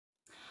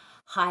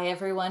Hi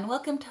everyone,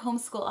 welcome to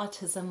Homeschool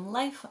Autism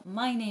Life.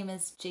 My name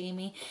is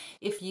Jamie.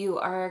 If you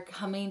are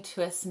coming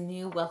to us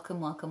new, welcome,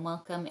 welcome,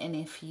 welcome. And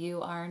if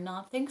you are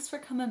not, thanks for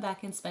coming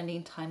back and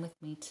spending time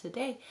with me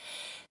today.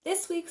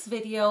 This week's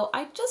video,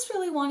 I just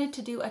really wanted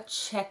to do a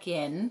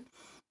check-in.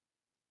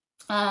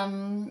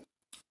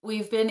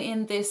 We've been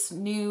in this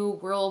new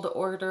world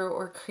order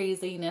or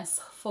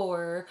craziness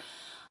for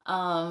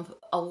a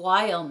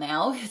while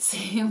now. It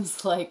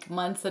seems like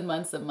months and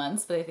months and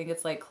months, but I think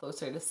it's like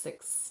closer to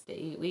 6 to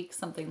 8 weeks,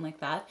 something like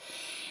that.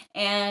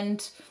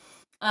 And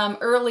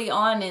early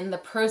on in the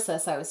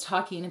process, I was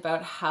talking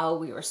about how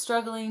we were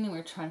struggling and we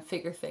were trying to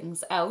figure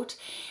things out.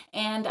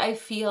 And I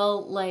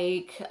feel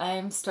like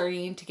I'm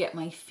starting to get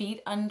my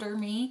feet under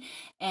me.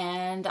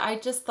 And I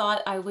just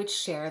thought I would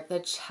share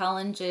the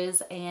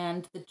challenges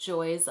and the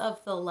joys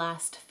of the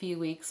last few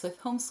weeks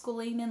with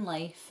homeschooling and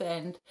life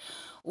and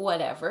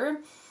whatever,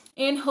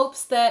 in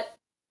hopes that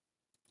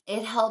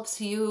it helps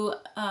you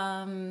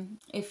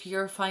if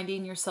you're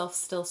finding yourself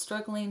still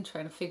struggling,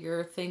 trying to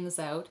figure things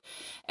out.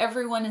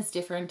 Everyone is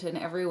different and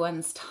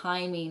everyone's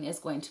timing is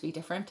going to be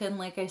different. And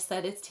like I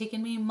said, it's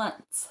taken me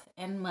months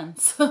and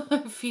months,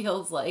 it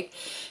feels like,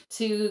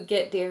 to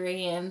get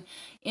Darian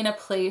in a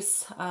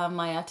place,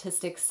 my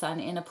autistic son,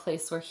 in a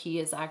place where he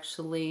is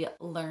actually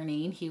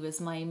learning. He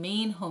was my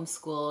main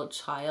homeschool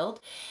child.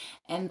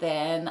 And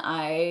then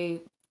I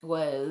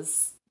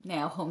was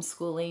now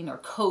homeschooling or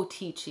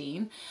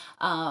co-teaching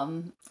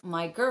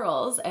my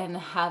girls and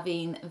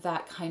having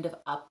that kind of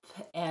up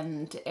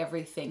and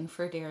everything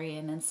for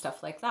Darian and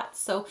stuff like that.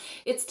 So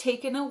it's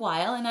taken a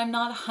while and I'm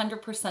not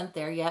 100%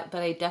 there yet,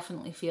 but I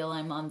definitely feel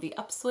I'm on the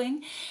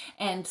upswing.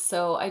 And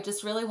so I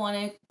just really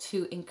wanted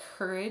to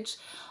encourage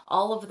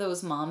all of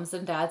those moms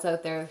and dads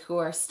out there who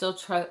are still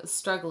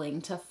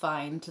struggling to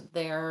find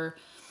their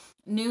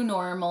new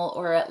normal,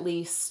 or at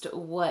least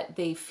what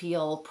they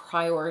feel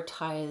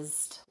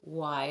prioritized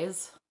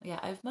wise. Yeah,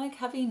 I'm like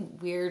having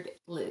weird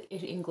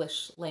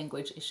English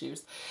language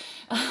issues.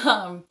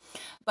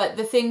 But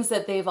the things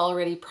that they've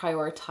already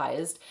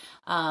prioritized,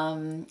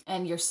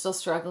 and you're still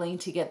struggling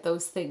to get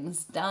those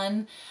things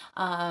done,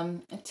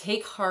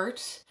 take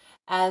heart.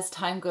 As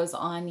time goes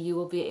on, you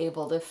will be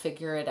able to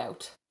figure it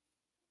out.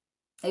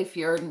 If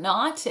you're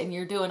not and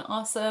you're doing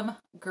awesome,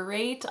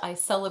 great. I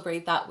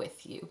celebrate that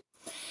with you.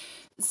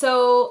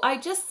 So I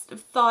just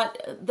thought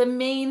the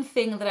main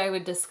thing that I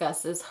would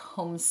discuss is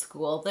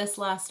homeschool. This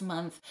last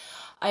month,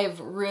 I've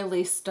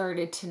really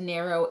started to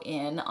narrow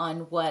in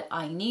on what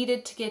I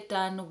needed to get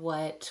done,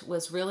 what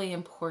was really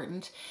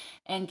important,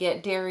 and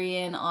get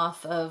Darian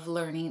off of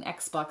learning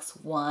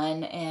Xbox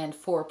One and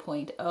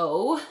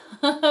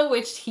 4.0,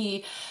 which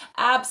he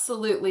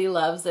absolutely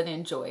loves and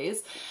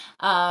enjoys,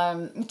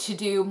 to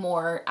do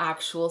more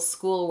actual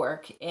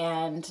schoolwork.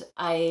 And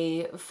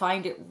I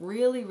find it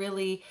really,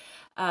 really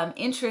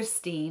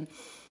interesting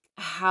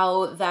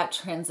how that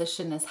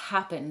transition has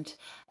happened.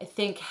 I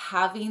think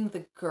having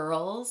the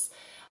girls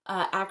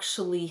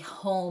actually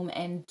home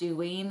and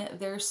doing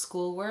their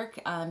schoolwork,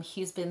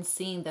 he's been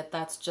seeing that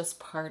that's just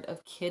part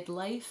of kid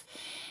life.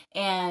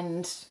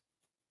 And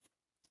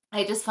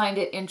I just find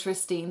it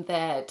interesting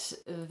that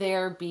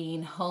their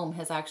being home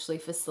has actually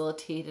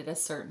facilitated a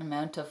certain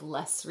amount of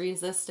less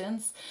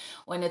resistance.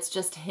 When it's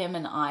just him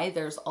and I,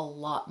 there's a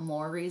lot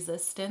more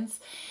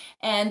resistance.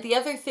 And the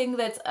other thing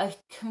that's a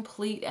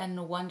complete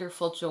and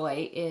wonderful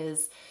joy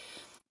is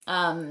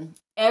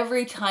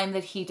every time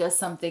that he does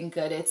something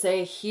good, it's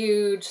a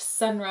huge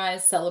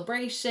sunrise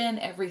celebration.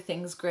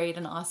 Everything's great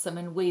and awesome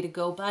and way to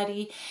go,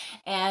 buddy.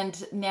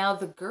 And now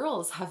the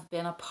girls have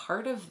been a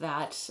part of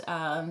that.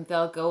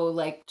 They'll go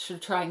like to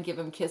try and give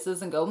him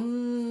kisses and go,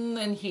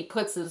 and he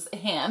puts his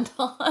hand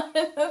on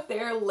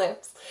their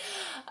lips,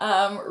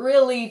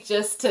 really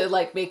just to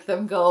like make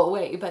them go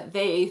away, but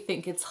they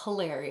think it's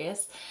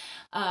hilarious.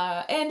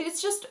 And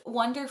it's just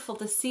wonderful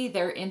to see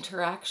their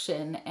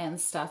interaction and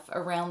stuff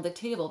around the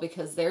table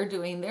because they're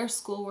doing their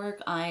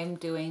schoolwork. I'm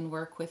doing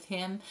work with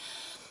him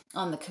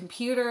on the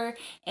computer,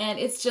 and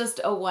it's just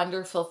a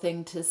wonderful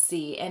thing to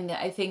see. And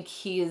I think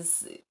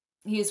he's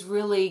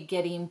really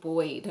getting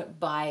buoyed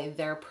by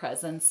their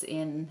presence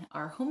in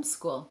our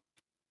homeschool.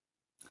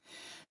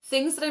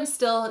 Things that I'm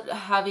still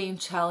having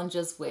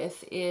challenges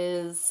with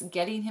is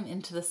getting him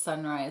into the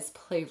Sunrise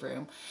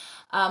playroom.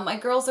 My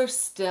girls are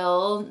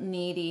still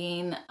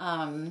needing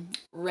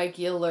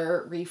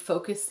regular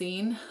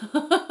refocusing.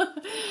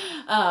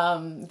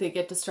 They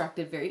get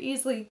distracted very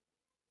easily.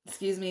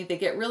 Excuse me, they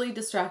get really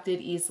distracted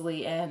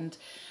easily, and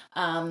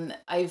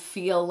I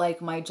feel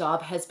like my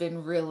job has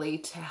been really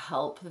to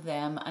help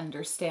them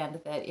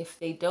understand that if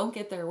they don't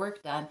get their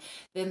work done,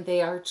 then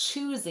they are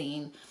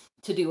choosing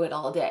to do it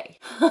all day.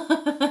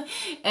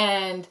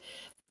 And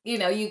you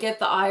know, you get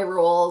the eye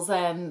rolls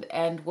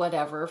and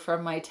whatever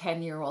from my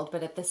 10-year-old,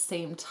 but at the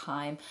same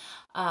time,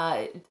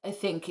 I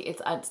think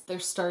they're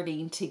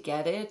starting to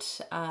get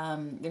it.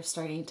 They're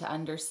starting to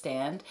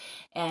understand,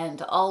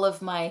 and all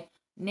of my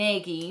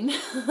nagging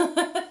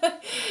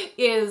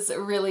is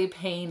really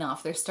paying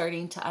off. They're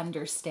starting to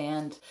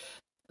understand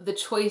the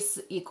choice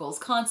equals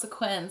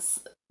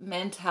consequence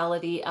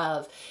mentality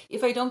of,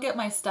 if I don't get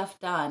my stuff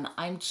done,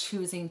 I'm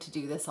choosing to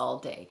do this all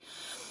day.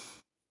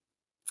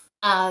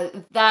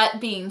 That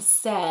being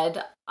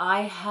said,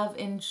 I have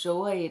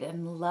enjoyed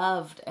and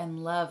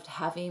loved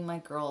having my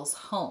girls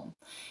home.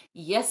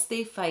 Yes,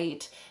 they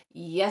fight.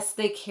 Yes,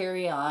 they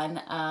carry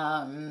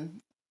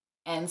on.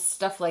 And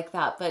stuff like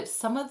that. But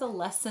some of the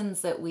lessons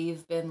that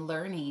we've been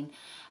learning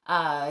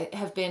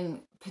have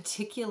been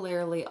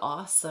particularly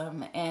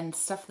awesome, and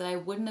stuff that I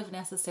wouldn't have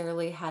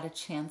necessarily had a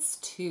chance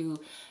to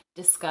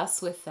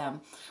discuss with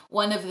them.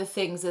 One of the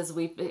things is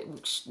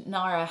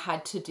Nara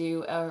had to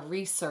do a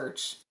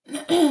research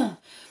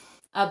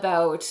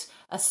about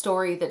a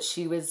story that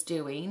she was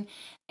doing,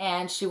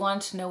 and she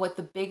wanted to know what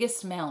the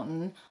biggest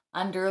mountain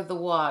under the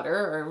water,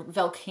 or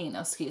volcano,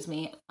 excuse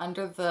me,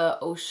 under the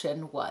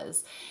ocean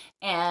was.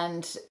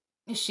 And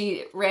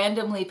she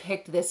randomly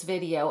picked this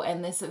video,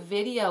 and this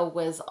video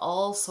was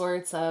all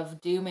sorts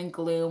of doom and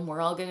gloom.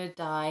 We're all gonna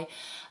die.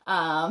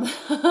 My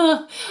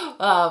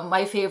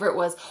favorite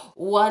was,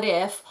 what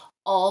if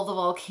all the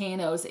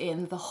volcanoes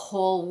in the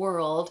whole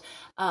world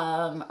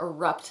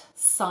erupt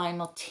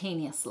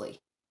simultaneously?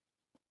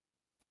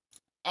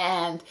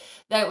 And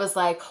that was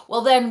like,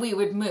 well, then we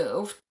would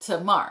move to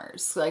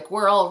Mars. Like,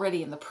 we're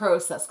already in the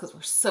process because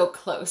we're so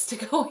close to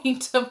going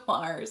to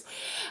Mars.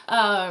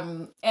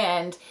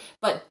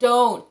 But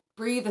don't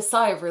breathe a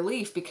sigh of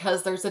relief,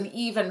 because there's an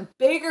even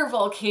bigger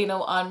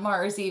volcano on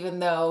Mars, even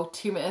though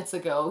 2 minutes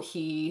ago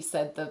he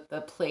said that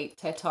the plate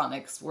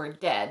tectonics were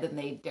dead and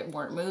they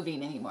weren't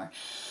moving anymore.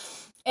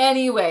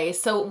 Anyway,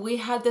 so we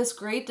had this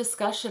great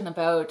discussion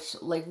about,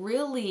 like,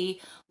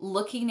 really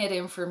looking at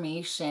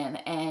information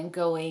and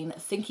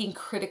thinking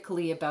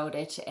critically about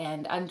it,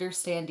 and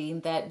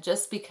understanding that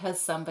just because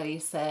somebody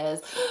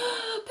says,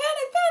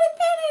 panic, panic,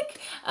 panic,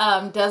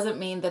 doesn't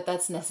mean that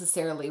that's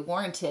necessarily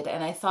warranted.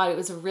 And I thought it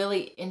was a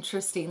really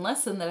interesting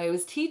lesson that I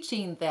was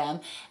teaching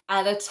them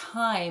at a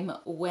time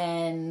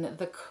when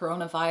the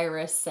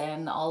coronavirus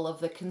and all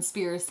of the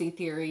conspiracy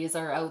theories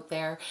are out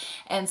there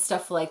and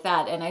stuff like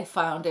that. And I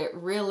found it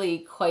really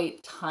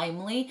quite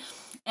timely,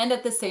 and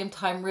at the same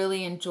time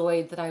really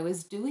enjoyed that I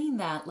was doing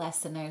that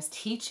lesson. I was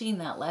teaching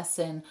that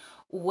lesson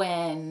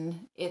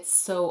when it's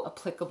so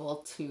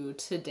applicable to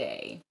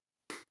today.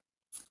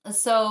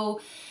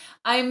 So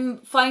I'm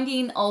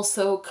finding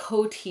also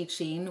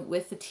co-teaching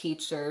with the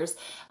teachers.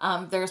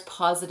 There's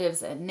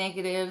positives and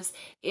negatives.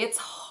 It's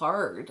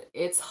hard.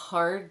 It's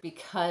hard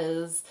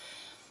because,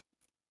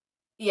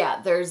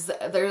 yeah, there's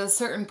a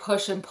certain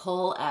push and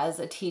pull as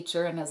a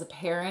teacher and as a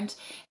parent,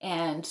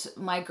 and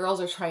my girls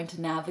are trying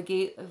to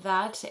navigate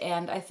that.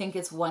 And I think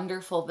it's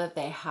wonderful that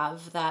they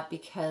have that,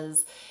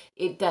 because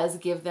it does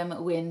give them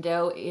a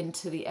window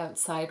into the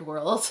outside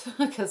world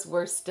because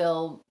we're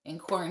still in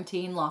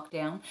quarantine,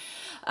 lockdown.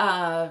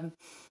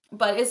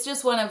 But it's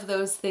just one of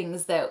those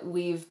things that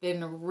we've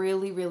been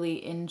really,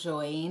 really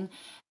enjoying.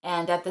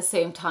 And at the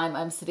same time,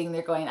 I'm sitting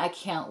there going, I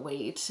can't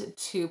wait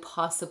to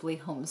possibly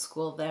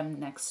homeschool them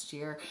next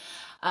year.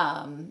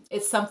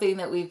 It's something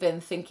that we've been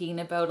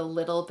thinking about a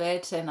little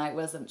bit, and I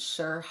wasn't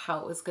sure how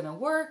it was going to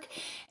work.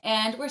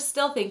 And we're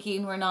still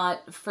thinking, we're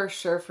not for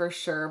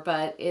sure,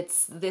 but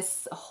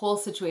this whole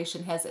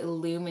situation has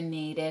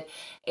illuminated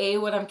A,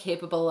 what I'm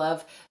capable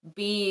of,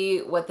 B,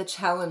 what the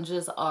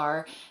challenges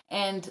are,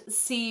 and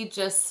C,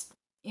 just,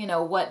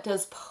 what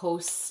does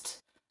post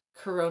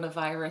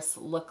coronavirus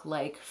look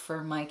like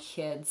for my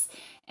kids,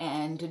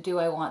 and do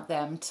I want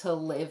them to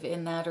live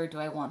in that, or do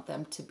I want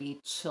them to be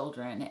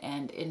children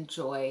and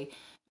enjoy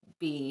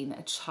being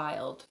a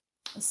child?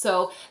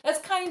 So that's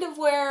kind of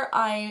where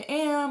I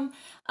am.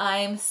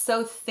 I'm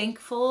so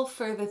thankful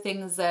for the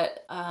things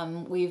that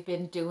we've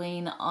been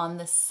doing on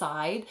the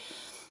side.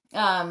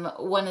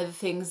 One of the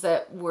things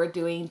that we're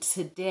doing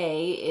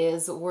today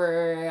is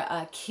we're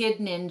a Kid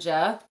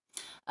Ninja.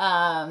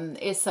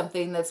 Is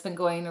something that's been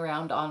going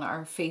around on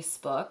our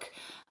Facebook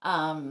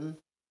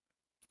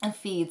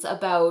feeds,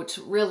 about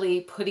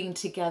really putting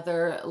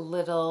together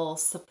little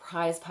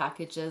surprise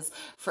packages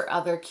for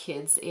other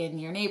kids in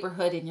your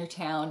neighborhood, in your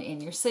town, in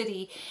your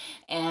city.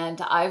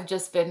 And I've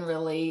just been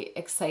really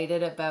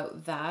excited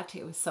about that.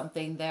 It was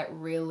something that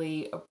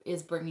really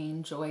is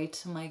bringing joy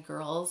to my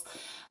girls,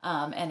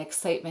 and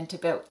excitement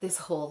about this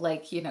whole,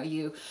 like,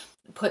 you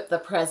put the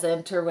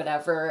present or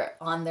whatever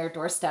on their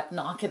doorstep,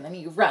 knock, and then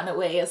you run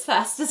away as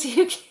fast as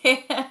you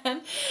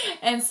can.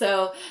 And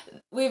so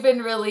we've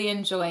been really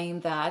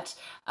enjoying that.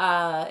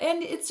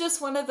 And it's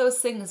just one of those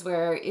things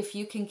where if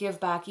you can give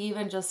back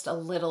even just a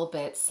little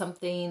bit,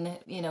 something,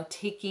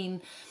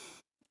 taking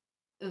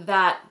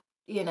that,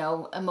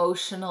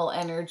 emotional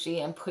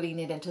energy and putting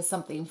it into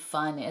something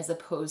fun, as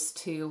opposed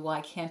to, why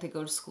can't I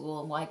go to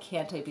school and why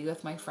can't I be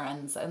with my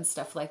friends and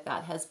stuff like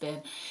that, has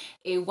been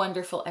a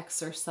wonderful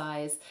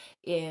exercise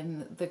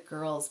in the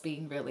girls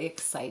being really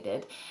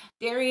excited.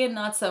 Darian,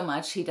 not so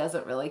much. He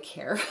doesn't really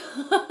care.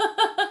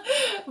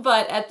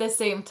 But at the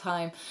same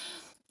time,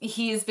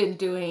 he's been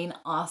doing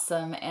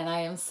awesome, and I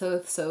am so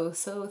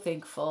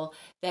thankful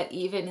that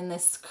even in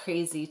this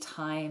crazy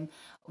time,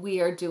 we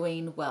are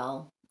doing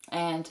well.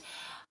 And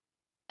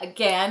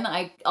again,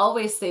 I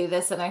always say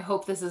this, and I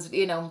hope this is,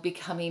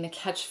 becoming a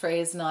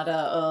catchphrase, not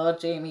a, oh,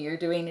 Jamie, you're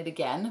doing it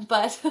again.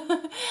 But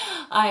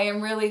I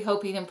am really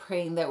hoping and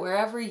praying that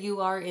wherever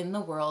you are in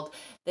the world,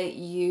 that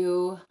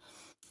you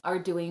are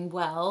doing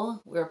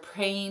well. We're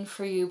praying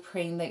for you,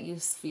 praying that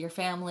your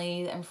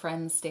family and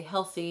friends stay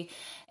healthy,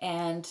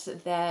 and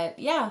that,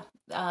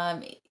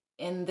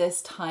 in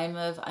this time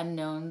of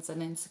unknowns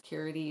and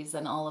insecurities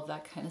and all of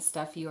that kind of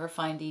stuff, you are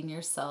finding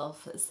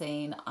yourself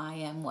saying, I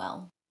am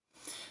well.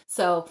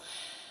 So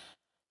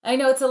I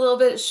know it's a little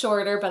bit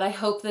shorter, but I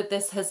hope that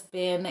this has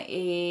been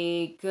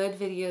a good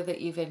video,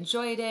 that you've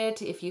enjoyed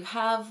it. If you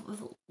have,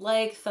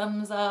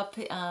 thumbs up.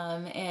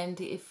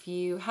 And if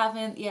you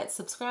haven't yet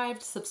subscribe.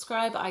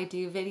 I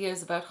do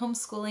videos about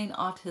homeschooling,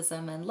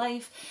 autism, and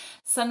life.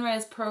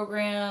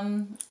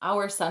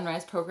 Our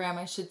sunrise program,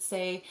 I should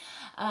say.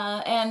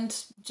 And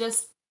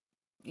just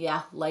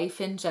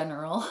life in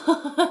general.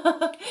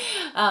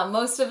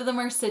 Most of them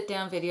are sit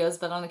down videos,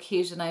 but on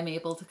occasion I'm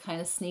able to kind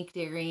of sneak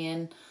dairy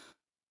in.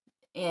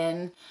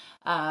 And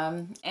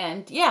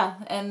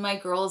my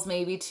girls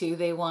maybe too,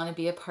 they want to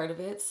be a part of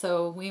it,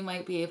 so we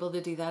might be able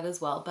to do that as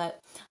well. But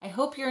I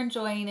hope you're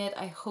enjoying it.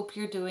 I hope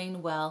you're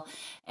doing well,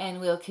 and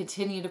we'll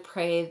continue to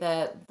pray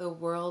that the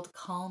world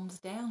calms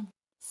down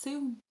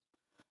soon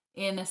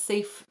in a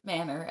safe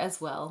manner as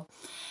well.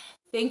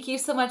 Thank you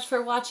so much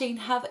for watching.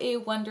 Have a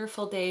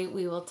wonderful day.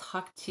 We will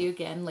talk to you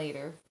again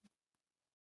later.